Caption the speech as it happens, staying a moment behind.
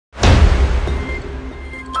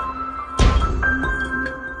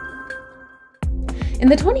In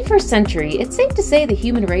the 21st century, it's safe to say the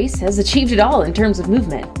human race has achieved it all in terms of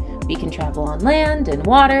movement. We can travel on land, and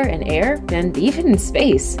water, and air, and even in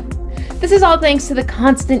space. This is all thanks to the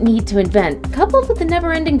constant need to invent, coupled with the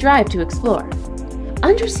never-ending drive to explore.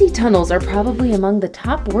 Undersea tunnels are probably among the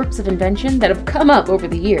top works of invention that have come up over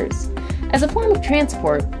the years. As a form of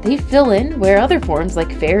transport, they fill in where other forms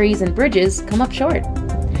like ferries and bridges come up short.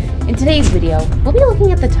 In today's video, we'll be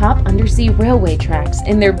looking at the top undersea railway tracks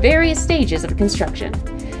in their various stages of construction.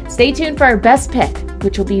 Stay tuned for our best pick,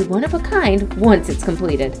 which will be one of a kind once it's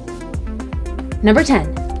completed. Number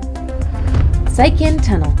 10. Seikan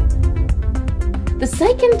Tunnel. The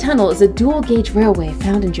Seikan Tunnel is a dual-gauge railway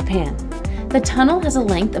found in Japan. The tunnel has a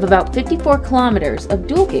length of about 54 kilometers of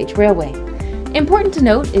dual-gauge railway. Important to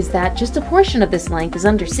note is that just a portion of this length is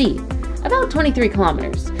undersea, about 23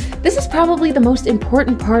 kilometers. This is probably the most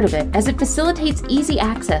important part of it, as it facilitates easy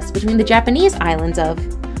access between the Japanese islands of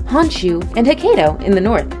Honshu and Hokkaido in the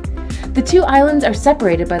north. The two islands are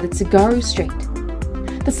separated by the Tsugaru Strait.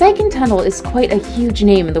 The Seikan Tunnel is quite a huge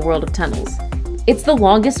name in the world of tunnels. It's the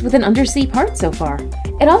longest with an undersea part so far.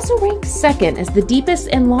 It also ranks second as the deepest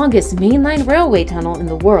and longest mainline railway tunnel in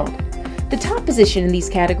the world. The top position in these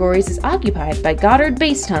categories is occupied by Gotthard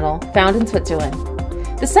Base Tunnel, found in Switzerland.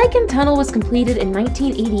 The Seikan Tunnel was completed in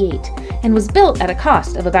 1988 and was built at a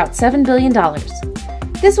cost of about $7 billion.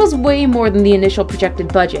 This was way more than the initial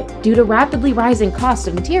projected budget due to rapidly rising cost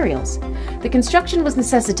of materials. The construction was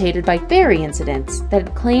necessitated by ferry incidents that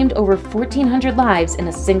had claimed over 1,400 lives in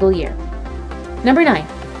a single year. Number 9.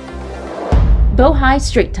 Bohai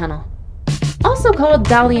Strait Tunnel. Also called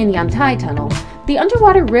Dalian Yantai Tunnel, the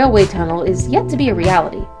underwater railway tunnel is yet to be a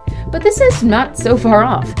reality. But this is not so far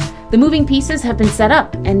off. The moving pieces have been set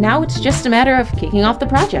up, and now it's just a matter of kicking off the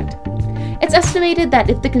project. It's estimated that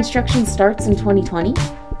if the construction starts in 2020,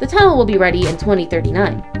 the tunnel will be ready in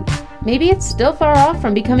 2039. Maybe it's still far off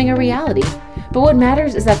from becoming a reality, but what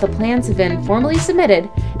matters is that the plans have been formally submitted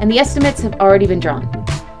and the estimates have already been drawn.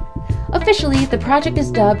 Officially, the project is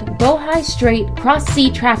dubbed Bohai Strait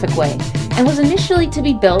Cross-Sea Trafficway and was initially to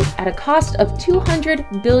be built at a cost of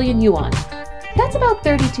 200 billion yuan. That's about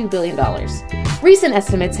 $32 billion. Recent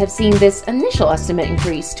estimates have seen this initial estimate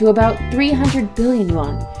increase to about 300 billion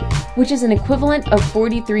yuan, which is an equivalent of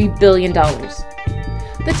 $43 billion.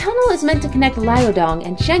 The tunnel is meant to connect Liaodong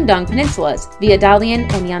and Shandong peninsulas via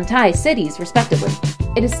Dalian and Yantai cities, respectively.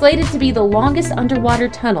 It is slated to be the longest underwater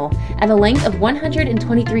tunnel at a length of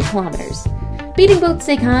 123 kilometers, beating both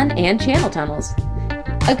Seikan and Channel tunnels.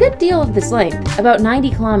 A good deal of this length, about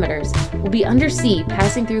 90 kilometers, will be undersea,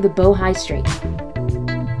 passing through the Bohai Strait.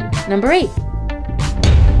 Number 8.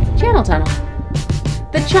 Channel Tunnel.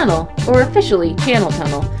 The Channel, or officially Channel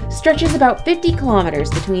Tunnel, stretches about 50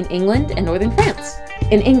 kilometers between England and northern France.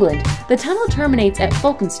 In England, the tunnel terminates at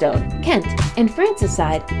Folkestone, Kent. In France's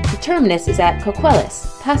side, the terminus is at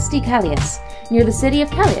Coquelles, Pas de Calais, near the city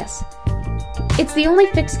of Calais. It's the only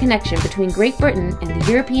fixed connection between Great Britain and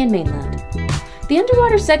the European mainland. The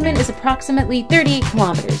underwater segment is approximately 38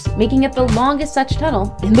 kilometers, making it the longest such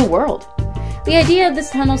tunnel in the world. The idea of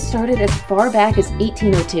this tunnel started as far back as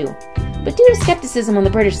 1802, but due to skepticism on the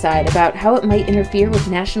British side about how it might interfere with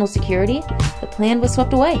national security, the plan was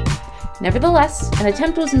swept away. Nevertheless, an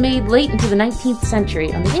attempt was made late into the 19th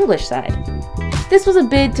century on the English side. This was a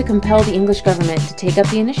bid to compel the English government to take up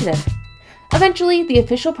the initiative. Eventually, the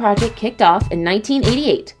official project kicked off in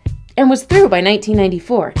 1988 and was through by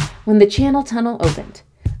 1994 when the Channel Tunnel opened.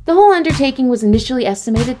 The whole undertaking was initially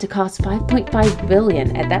estimated to cost $5.5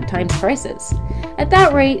 billion at that time's prices. At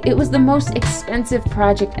that rate, it was the most expensive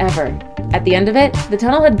project ever. At the end of it, the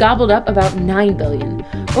tunnel had gobbled up about $9 billion,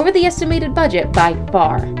 over the estimated budget by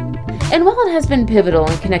far. And while it has been pivotal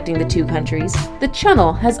in connecting the two countries, the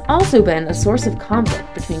channel has also been a source of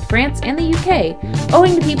conflict between France and the UK,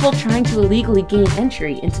 owing to people trying to illegally gain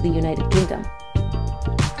entry into the United Kingdom.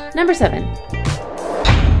 Number 7.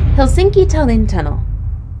 Helsinki-Tallinn Tunnel.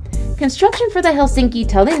 Construction for the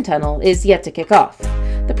Helsinki-Tallinn Tunnel is yet to kick off.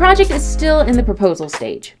 The project is still in the proposal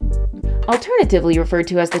stage. Alternatively referred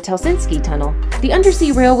to as the Helsinki Tunnel, the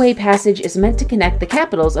undersea railway passage is meant to connect the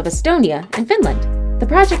capitals of Estonia and Finland. The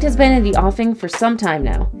project has been in the offing for some time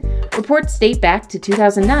now. Reports date back to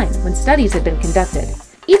 2009, when studies had been conducted.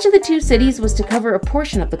 Each of the two cities was to cover a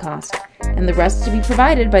portion of the cost, and the rest to be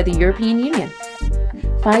provided by the European Union.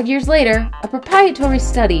 5 years later, a proprietary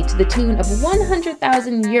study to the tune of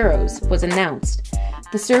 100,000 euros was announced.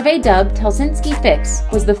 The survey, dubbed Helsinki Fix,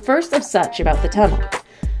 was the first of such about the tunnel.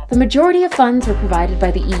 The majority of funds were provided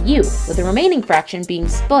by the EU, with the remaining fraction being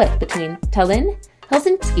split between Tallinn,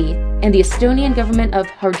 Helsinki, and the Estonian government of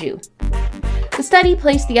Harju. The study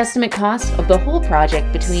placed the estimate cost of the whole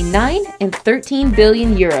project between 9 and 13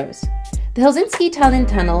 billion euros. The Helsinki-Tallinn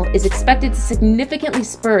Tunnel is expected to significantly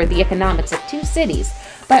spur the economics of two cities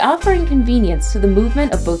by offering convenience to the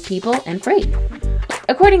movement of both people and freight.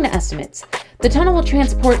 According to estimates, the tunnel will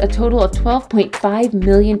transport a total of 12.5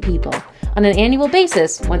 million people on an annual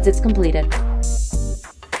basis once it's completed.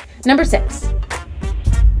 Number 6.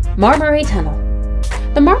 Marmara Tunnel.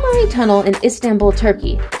 The Marmara Tunnel in Istanbul,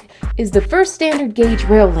 Turkey, is the first standard gauge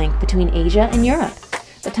rail link between Asia and Europe.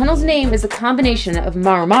 The tunnel's name is a combination of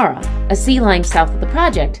Marmara, a sea lying south of the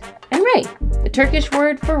project, and Ray, the Turkish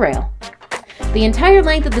word for rail. The entire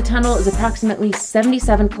length of the tunnel is approximately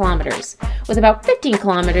 77 kilometers, with about 15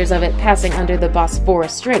 kilometers of it passing under the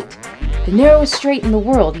Bosphorus Strait, the narrowest strait in the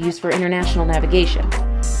world used for international navigation.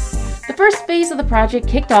 The first phase of the project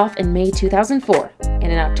kicked off in May 2004,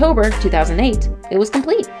 and in October 2008, it was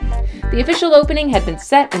complete. The official opening had been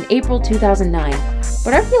set in April 2009,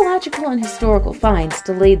 but archaeological and historical finds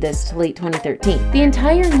delayed this to late 2013. The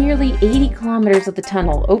entire nearly 80 kilometers of the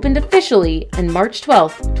tunnel opened officially on March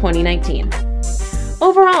 12, 2019.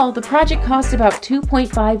 Overall, the project cost about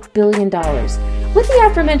 $2.5 billion, with the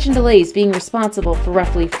aforementioned delays being responsible for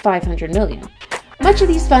roughly $500 million. Much of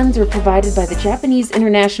these funds were provided by the Japanese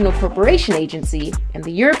International Cooperation Agency and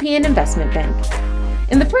the European Investment Bank.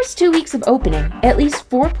 In the first 2 weeks of opening, at least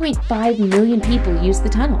 4.5 million people used the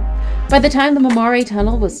tunnel. By the time the Marmara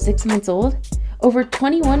Tunnel was 6 months old, over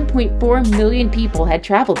 21.4 million people had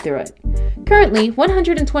traveled through it. Currently,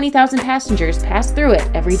 120,000 passengers pass through it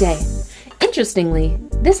every day. Interestingly,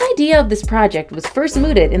 this idea of this project was first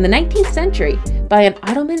mooted in the 19th century by an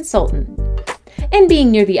Ottoman sultan. And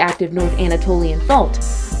being near the active North Anatolian Fault,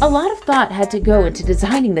 a lot of thought had to go into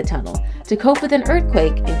designing the tunnel to cope with an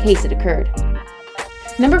earthquake in case it occurred.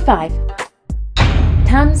 Number 5.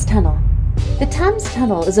 Thames Tunnel. The Thames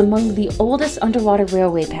Tunnel is among the oldest underwater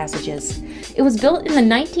railway passages. It was built in the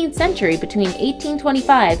 19th century between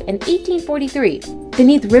 1825 and 1843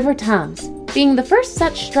 beneath River Thames, being the first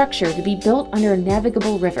such structure to be built under a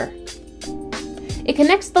navigable river. It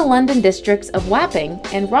connects the London districts of Wapping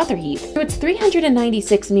and Rotherhithe through its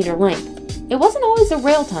 396-meter length. It wasn't always a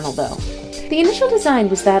rail tunnel, though. The initial design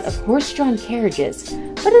was that of horse-drawn carriages,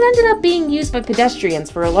 but it ended up being used by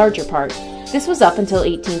pedestrians for a larger part. This was up until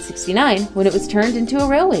 1869, when it was turned into a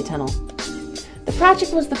railway tunnel. The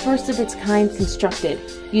project was the first of its kind constructed,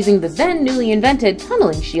 using the then newly invented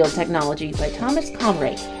tunneling shield technology by Thomas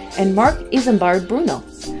Conray and Mark Isambard Bruno.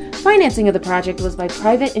 Financing of the project was by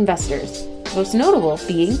private investors, most notable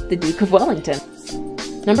being the Duke of Wellington.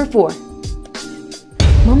 Number 4.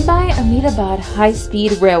 Mumbai-Ahmedabad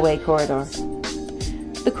High-Speed Railway Corridor.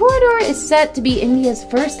 The corridor is set to be India's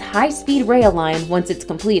first high-speed rail line once it's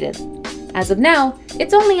completed. As of now,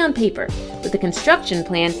 it's only on paper, with the construction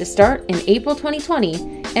plan to start in April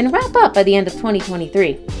 2020 and wrap up by the end of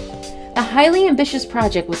 2023. The highly ambitious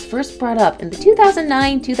project was first brought up in the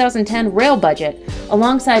 2009-2010 rail budget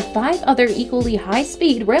alongside 5 other equally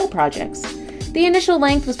high-speed rail projects. The initial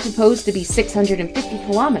length was proposed to be 650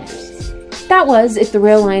 kilometers. That was if the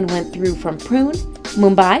rail line went through from Pune,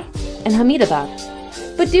 Mumbai, and Ahmedabad.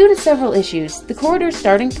 But due to several issues, the corridor's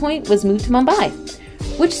starting point was moved to Mumbai,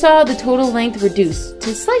 which saw the total length reduced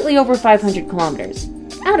to slightly over 500 kilometers.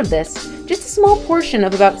 Out of this, just a small portion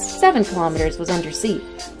of about 7 kilometers was undersea.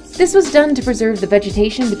 This was done to preserve the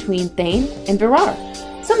vegetation between Thane and Virar,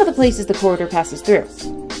 some of the places the corridor passes through.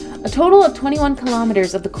 A total of 21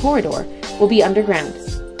 kilometers of the corridor will be underground.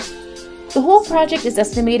 The whole project is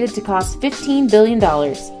estimated to cost $15 billion,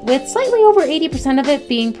 with slightly over 80% of it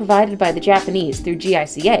being provided by the Japanese through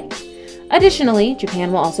GICA. Additionally,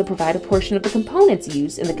 Japan will also provide a portion of the components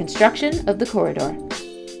used in the construction of the corridor.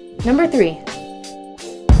 Number 3.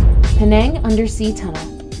 Penang Undersea Tunnel.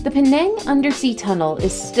 The Penang Undersea Tunnel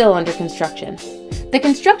is still under construction. The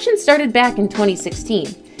construction started back in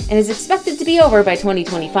 2016 and is expected to be over by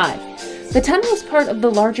 2025. The tunnel is part of the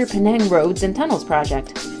larger Penang Roads and Tunnels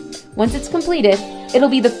project. Once it's completed, it'll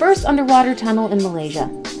be the first underwater tunnel in Malaysia.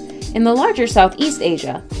 In the larger Southeast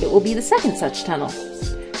Asia, it will be the second such tunnel.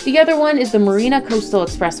 The other one is the Marina Coastal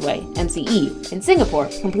Expressway, MCE, in Singapore,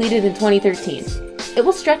 completed in 2013. It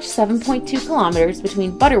will stretch 7.2 kilometers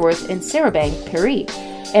between Butterworth and Sarabang, Peri,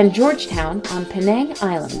 and Georgetown on Penang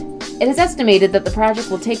Island. It is estimated that the project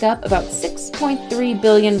will take up about 6.3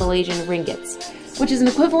 billion Malaysian ringgits, which is an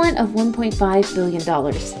equivalent of $1.5 billion.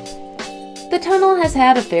 The tunnel has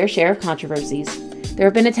had a fair share of controversies. There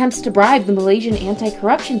have been attempts to bribe the Malaysian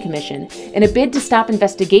Anti-Corruption Commission in a bid to stop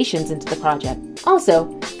investigations into the project.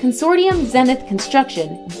 Also, Consortium Zenith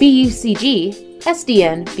Construction, BUCG,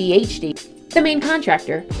 SDN, BHD, the main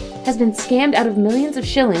contractor, has been scammed out of millions of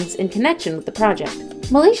shillings in connection with the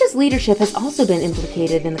project. Malaysia's leadership has also been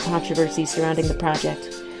implicated in the controversy surrounding the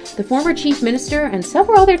project. The former chief minister and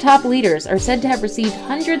several other top leaders are said to have received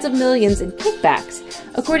hundreds of millions in kickbacks,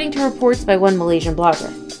 according to reports by one Malaysian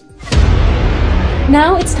blogger.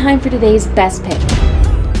 Now it's time for today's best pick.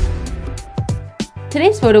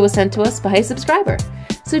 Today's photo was sent to us by a subscriber,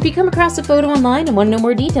 so if you come across a photo online and want to know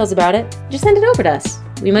more details about it, just send it over to us.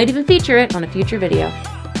 We might even feature it on a future video.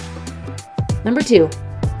 Number 2.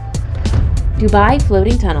 Dubai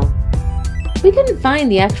Floating Tunnel. We couldn't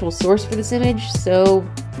find the actual source for this image, so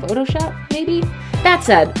Photoshop, maybe? That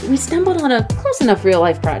said, we stumbled on a close enough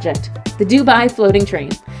real-life project, the Dubai Floating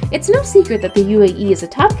Train. It's no secret that the UAE is a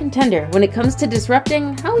top contender when it comes to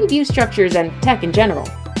disrupting how we view structures and tech in general.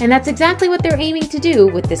 And that's exactly what they're aiming to do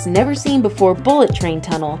with this never-seen-before bullet train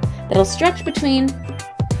tunnel that'll stretch between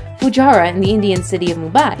Fujairah and the Indian city of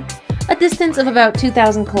Mumbai, a distance of about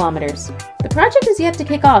 2,000 kilometers. The project is yet to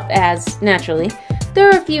kick off as, naturally, there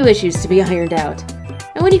are a few issues to be ironed out.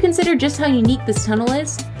 And when you consider just how unique this tunnel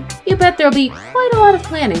is, you bet there'll be quite a lot of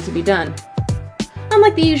planning to be done.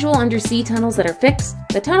 Unlike the usual undersea tunnels that are fixed,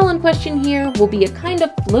 the tunnel in question here will be a kind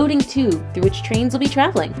of floating tube through which trains will be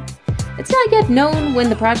traveling. It's not yet known when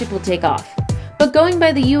the project will take off, but going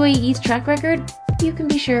by the UAE's track record, you can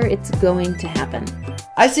be sure it's going to happen.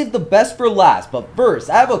 I saved the best for last, but first,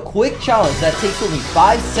 I have a quick challenge that takes only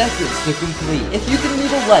 5 seconds to complete. If you can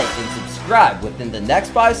leave a like and subscribe within the next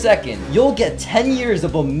 5 seconds, you'll get 10 years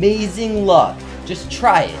of amazing luck. Just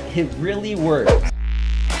try it, it really works.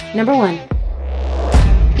 Number 1.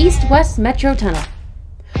 East-West Metro Tunnel.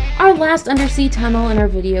 Our last undersea tunnel in our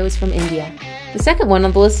video is from India, the second one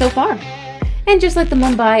on the list so far. And just like the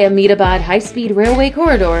Mumbai-Ahmedabad high-speed railway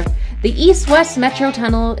corridor, the East-West Metro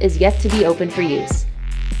Tunnel is yet to be open for use.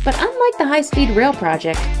 But unlike the high-speed rail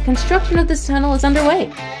project, construction of this tunnel is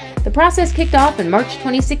underway. The process kicked off in March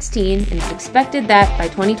 2016, and it's expected that by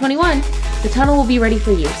 2021, the tunnel will be ready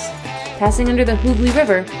for use. Passing under the Hooghly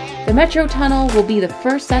River, the Metro Tunnel will be the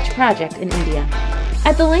first such project in India.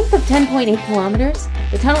 At the length of 10.8 kilometers,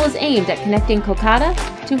 the tunnel is aimed at connecting Kolkata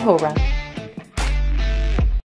to Howrah.